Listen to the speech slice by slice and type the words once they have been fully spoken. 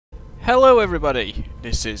Hello everybody,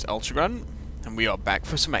 this is Ultragran, and we are back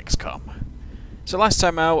for some XCOM. So last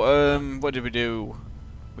time out, what did we do?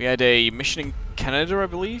 We had a mission in Canada, I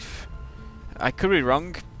believe. I could be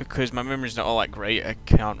wrong, because my memory's not all that great. I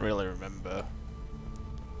can't really remember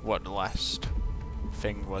what the last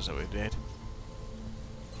thing was that we did.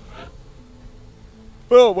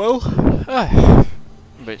 Well, I'm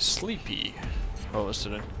a bit sleepy all of a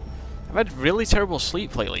sudden. I've had really terrible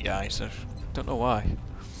sleep lately, guys. I don't know why.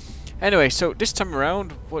 Anyway, so this time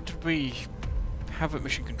around, what did we have at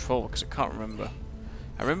mission control? Because I can't remember.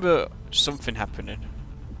 I remember something happening.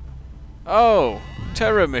 Oh,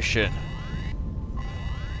 terror mission.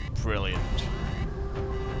 Brilliant.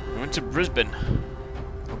 We went to Brisbane.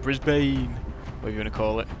 Or Brisbane, whatever you want to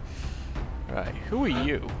call it. Right, who are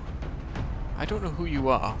you? I don't know who you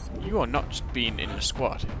are. You are not being in the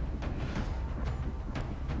squad.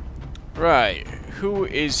 Right, who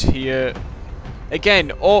is here? Again,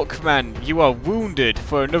 Orkman, you are wounded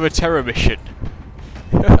for another terror mission.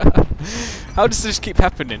 How does this keep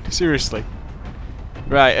happening? Seriously.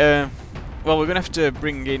 Right, well, we're going to have to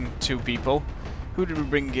bring in 2 people. Who did we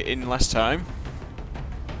bring in last time?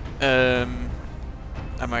 I'm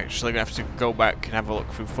actually going to have to go back and have a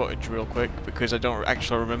look through footage real quick, because I don't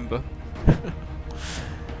actually remember.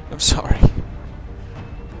 I'm sorry.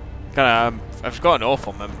 I've got an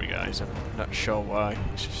awful memory, guys. I'm not sure why.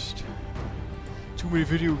 It's just too many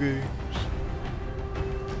video games.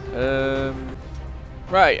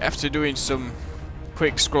 Right, after doing some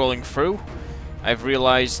quick scrolling through, I've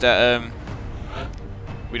realised that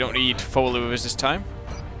we don't need Foley with us this time.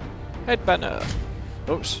 Head banner.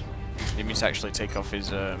 Oops. He means to actually take off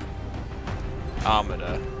his armour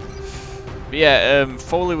there. But yeah,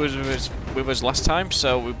 Foley was with us last time,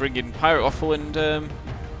 so we bring in Pirate Waffle and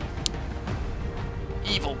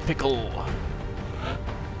Evil Pickle.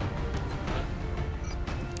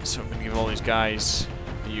 So I'm going to give all these guys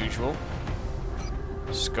the usual.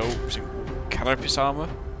 Scopes and carapace armour.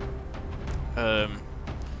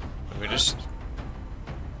 We're just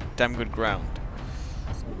damn good ground.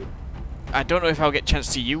 I don't know if I'll get a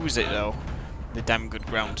chance to use it though, the damn good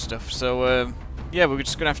ground stuff. So yeah, we're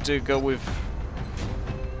just going to have to go with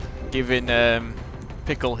giving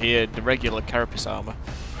Pickle here the regular carapace armour.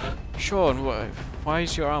 Sean, why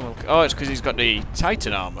is your armour? Oh, it's because he's got the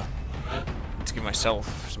Titan armour. To give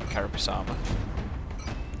myself some carapace armour.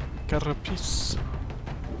 Carapace.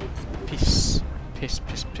 Piss.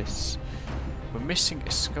 Piss. We're missing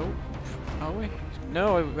a scope, are we?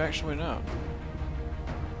 No, actually we're not.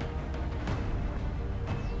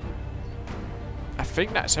 I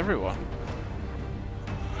think that's everyone.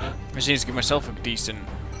 I just need to give myself a decent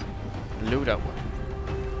loadout weapon.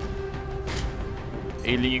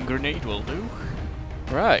 Alien grenade will do.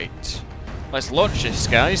 Right. Let's launch this,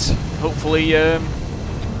 guys. Hopefully,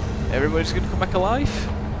 everybody's gonna come back alive.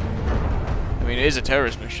 I mean, it is a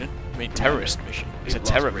terrorist mission. I mean, terrorist mission. It's a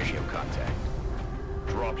terror mission. Contact.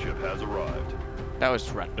 Dropship has arrived. That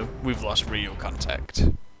was random. We've lost radio contact.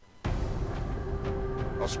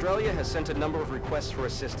 Australia has sent a number of requests for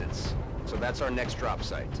assistance, so that's our next drop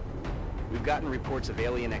site. We've gotten reports of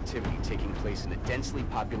alien activity taking place in a densely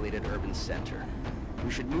populated urban center. We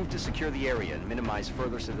should move to secure the area and minimize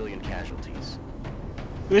further civilian casualties.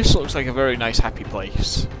 This looks like a very nice, happy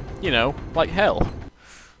place. You know, like hell.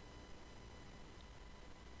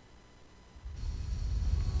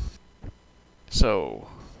 So...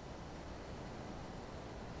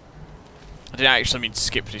 I didn't actually mean to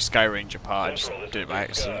skip the Sky Ranger part, I just did it by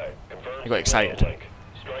accident. I got excited.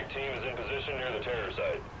 Strike team is in position near the terror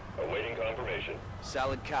site. Awaiting confirmation.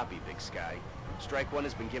 Solid copy, Big Sky. Strike 1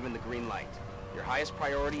 has been given the green light. Your highest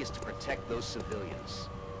priority is to protect those civilians.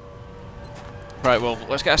 Right, well,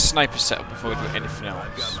 let's get a sniper set up before we do anything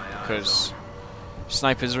else, because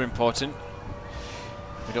snipers are important.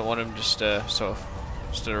 We don't want them just sort of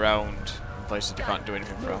stood around in places they can't do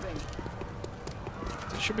anything from.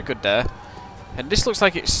 So it should be good there. And this looks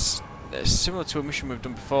like it's similar to a mission we've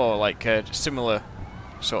done before, like a similar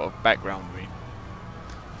sort of background. I mean,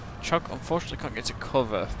 Chuck unfortunately can't get to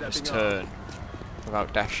cover this turn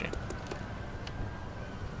without dashing.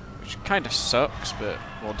 Which kind of sucks, but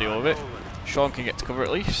we'll deal with it. Sean can get to cover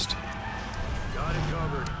at least.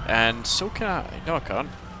 And so can I. No, I can't.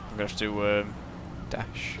 I'm going to have to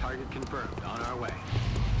dash. Target confirmed. On our way.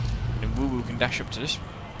 And Woo Woo can dash up to this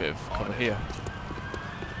bit of cover here.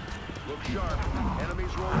 Look sharp.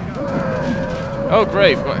 Enemies rolling up. Oh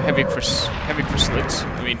great, we've got heavy chrysalids.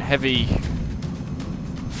 I mean heavy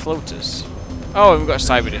floaters. Oh, and we've got a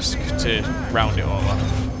cyber disc to round it all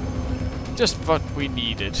off. Just what we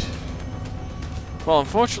needed. Well,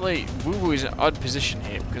 unfortunately, Woo Woo is in an odd position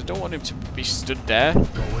here because I don't want him to be stood there.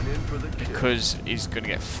 Going in because he's going to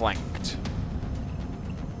get flanked.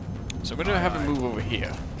 So I'm going to have him move over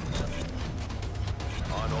here.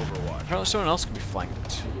 Apparently someone else can be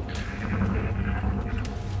flanked.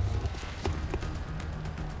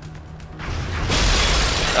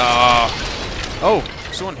 Oh,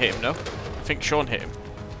 someone hit him, no? I think Sean hit him.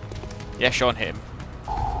 Yeah, Sean hit him.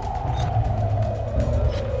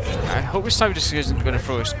 I hope this time just isn't going to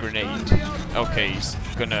throw us a grenade. Okay, he's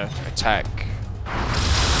going to attack.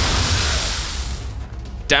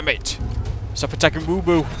 Damn it! Stop attacking Boo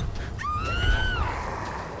Boo!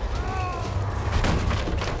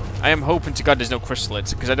 I am hoping to God there's no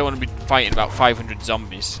Chryssalids, because I don't want to be fighting about 500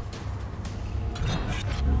 zombies.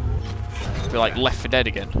 Be like Left 4 Dead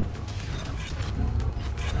again.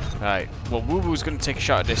 Right, well, Boo Boo's going to take a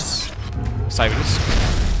shot at this side of this.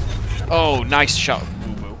 Oh, nice shot,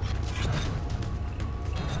 Boo Boo.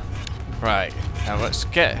 Right, now let's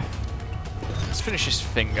finish this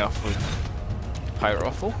thing off with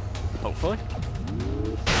Pyroffle, hopefully.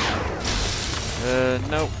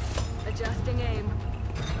 Nope. Adjusting aim.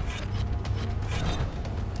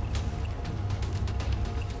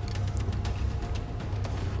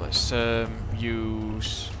 Let's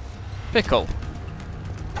use Pickle.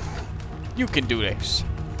 You can do this.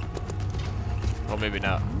 Or maybe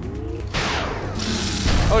not.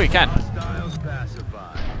 Oh, you can.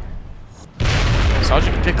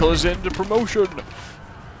 Sergeant Pickle is in the promotion.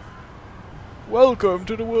 Welcome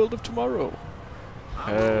to the world of tomorrow.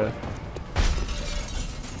 Right,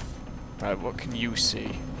 what can you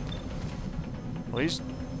see? Well, these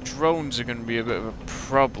drones are going to be a bit of a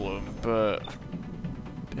problem, but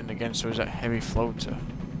then again, so is that heavy floater.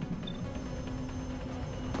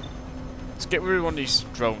 Let's get rid of one of these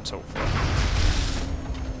drones, hopefully.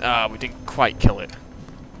 Ah, we didn't quite kill it.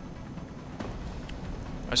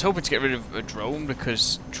 I was hoping to get rid of a drone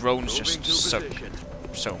because drones just suck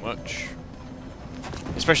so much.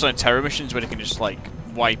 Especially on terror missions where they can just like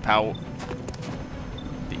wipe out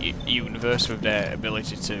the universe with their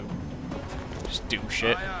ability to just do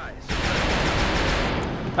shit. I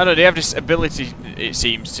don't know, they have this ability, it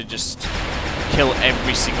seems, to just kill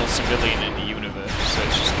every single civilian in the universe, so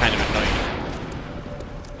it's just kind of annoying.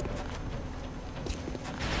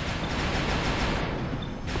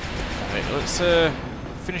 Right, let's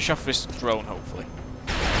finish off this drone, hopefully.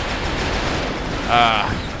 Ah,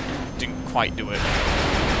 didn't quite do it.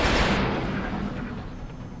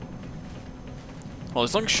 Well,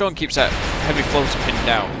 as long as Sean keeps that heavy floater pinned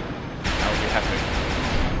down, I'll be happy.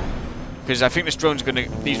 Because I think these drones are gonna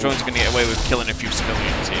get away with killing a few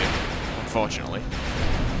civilians here, unfortunately.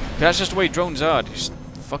 But that's just the way drones are, they just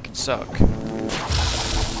fucking suck.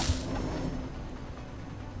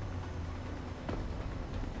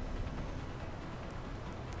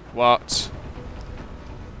 What?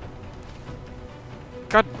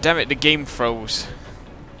 God damn it, the game froze.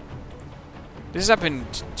 This has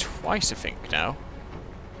happened twice, I think, now.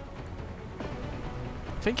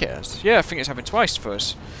 I think it has. Yeah, I think it's happened twice for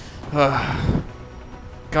us.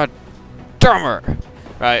 God damn it!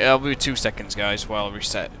 Right, I'll be 2 seconds, guys, while I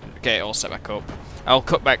reset. Get it all set back up. I'll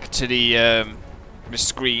cut back to the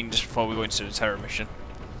screen just before we go into the terror mission.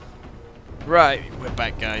 Right, we're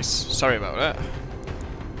back, guys. Sorry about that.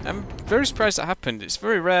 I'm very surprised that happened. It's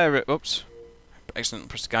very rare. Oops. Excellent.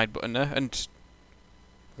 Press the guide button there, and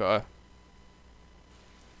got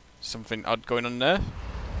something odd going on there.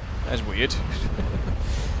 That's weird.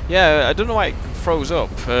 Yeah, I don't know why it froze up.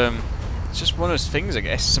 It's just one of those things, I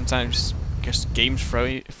guess. Sometimes, just games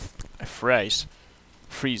freeze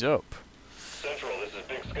up. Central, this is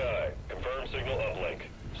Big Sky. Confirm signal uplink.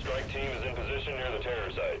 Strike team is in position near the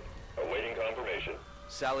terror site. Awaiting confirmation.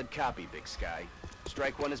 Solid copy, Big Sky.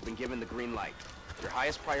 Strike 1 has been given the green light. Your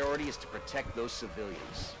highest priority is to protect those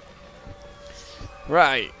civilians.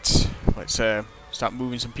 Right. Let's start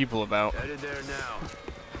moving some people about. Headed there now.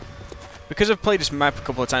 Because I've played this map a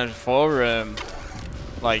couple of times before,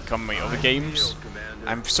 like on my other games,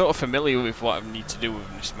 I'm sort of familiar with what I need to do with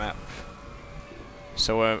this map.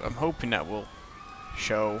 So I'm hoping that will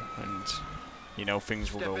show, and you know,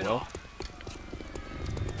 things will go well.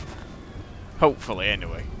 Hopefully,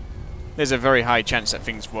 anyway. There's a very high chance that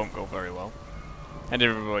things won't go very well, and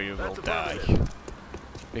everybody will die,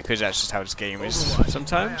 because that's just how this game is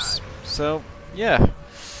sometimes. So yeah,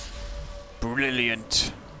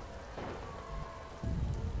 brilliant.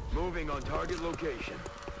 Moving on target location.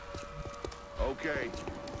 Okay.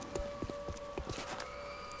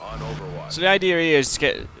 On Overwatch. So the idea here is to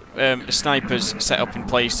get the snipers set up in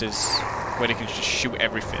places where they can just shoot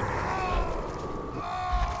everything.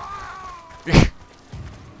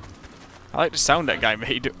 I like the sound that guy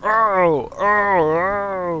made. Oh,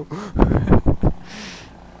 oh, oh.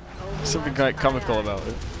 something quite comical about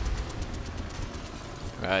it.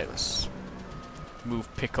 Right, let's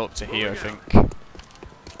move Pickle up to here, I think.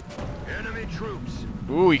 Enemy troops.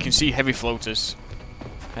 Ooh, you can see heavy floaters.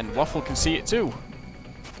 And Waffle can see it too.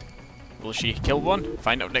 Will she kill one?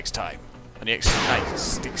 Find out next time on the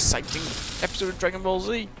exciting episode of Dragon Ball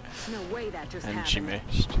Z. No way that just And she happened.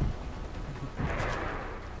 missed.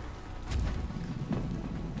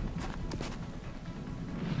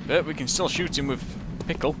 But we can still shoot him with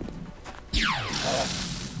Pickle.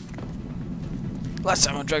 Last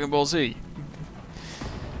time on Dragon Ball Z.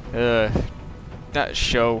 That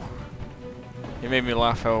show, it made me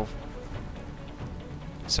laugh how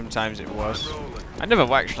sometimes it was. I never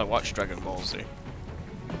actually watched Dragon Ball Z,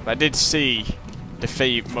 but I did see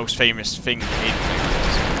the most famous thing in Dragon Ball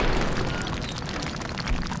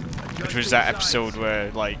Z, which was that episode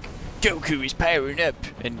where like Goku is powering up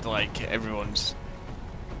and like everyone's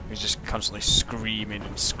just constantly screaming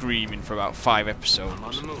and screaming for about 5 episodes.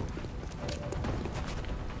 On the move.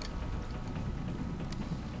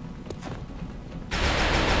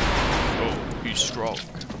 He's strong.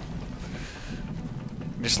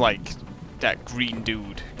 Just like that green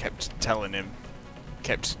dude kept telling him,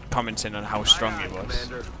 kept commenting on how strong he was.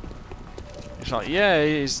 Commander. It's like, yeah,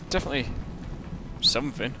 he's definitely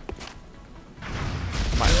something.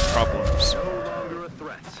 Might have problems. No longer a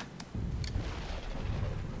threat.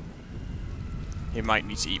 He might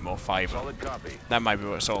need to eat more fiber. Solid copy. That might be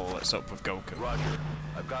what's all that's up with Goku. Roger.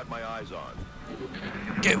 I've got my eyes on.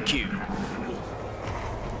 Goku!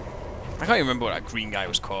 I can't even remember what that green guy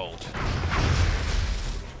was called.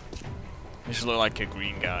 He just looked like a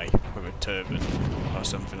green guy with a turban or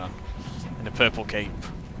something on. And a purple cape.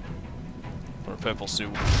 Or a purple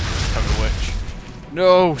suit. Can't remember which.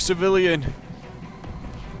 No! Civilian!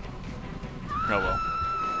 Oh well.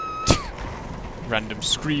 Random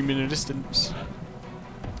scream in the distance.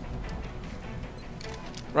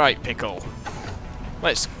 Right, Pickle.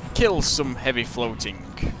 Let's kill some heavy floating.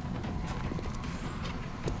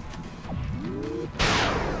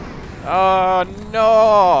 Oh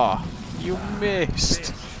no! You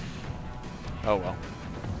missed! Oh well.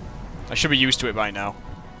 I should be used to it by now.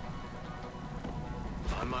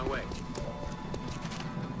 On my way.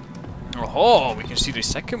 Oh, we can see the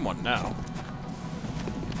second one now.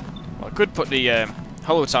 Well, I could put the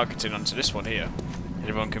hollow targeting onto this one here. And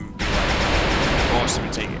everyone can be like awesome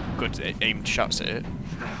and take good aimed shots at it.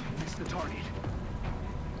 It's the target.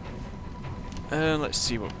 Let's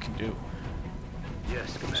see what we can do.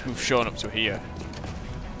 Yes, Let's move Sean up to here.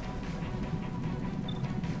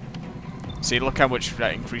 See, look how much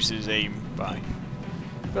that increases aim by.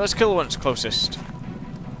 But let's kill the one that's closest.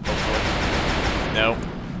 Hopefully. No.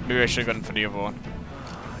 Maybe I should have gone for the other one.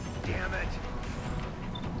 Damn it.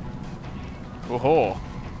 Oh-ho.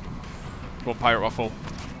 Go on, Pirate Waffle.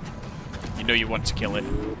 You know you want to kill it.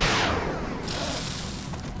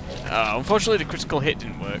 Unfortunately, the critical hit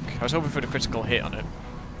didn't work. I was hoping for the critical hit on it.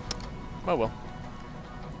 Oh well.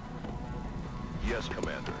 Yes,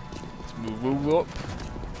 Commander. Let's move up.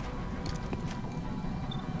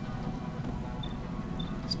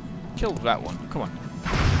 Let's kill that one. Come on.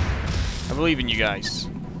 I believe in you guys.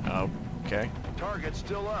 Oh, okay. Target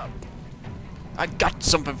still up. I got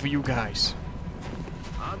something for you guys.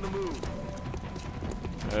 On the move.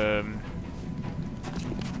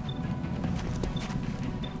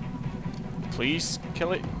 Please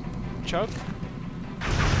kill it, Chug.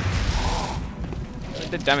 I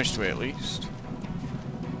did damage to it at least.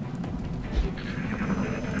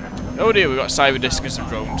 Oh dear, we got cyber disc and some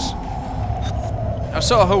drones. I was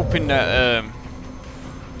sort of hoping that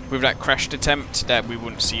with that crashed attempt that we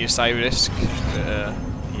wouldn't see a cyber disc, but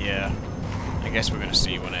yeah, I guess we're gonna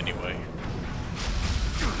see one anyway.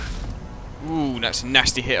 Ooh, that's a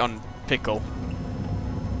nasty hit on Pickle.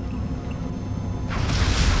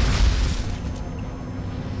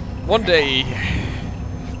 One day,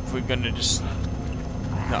 we're gonna just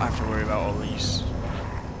not have to worry about all these.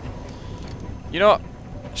 You know what?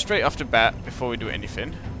 Straight off the bat, before we do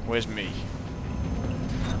anything, where's me?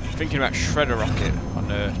 Thinking about Shredder Rocket on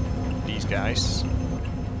these guys.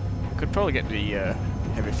 Could probably get the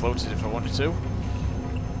heavy floaters if I wanted to.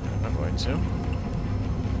 I'm not going to.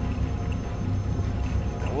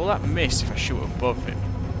 Now, will that miss if I shoot above him?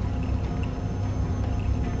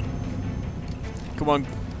 Come on,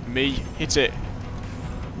 me, hit it.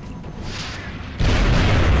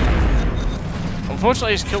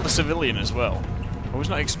 Unfortunately, I just killed a civilian as well. I was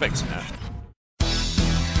not expecting that.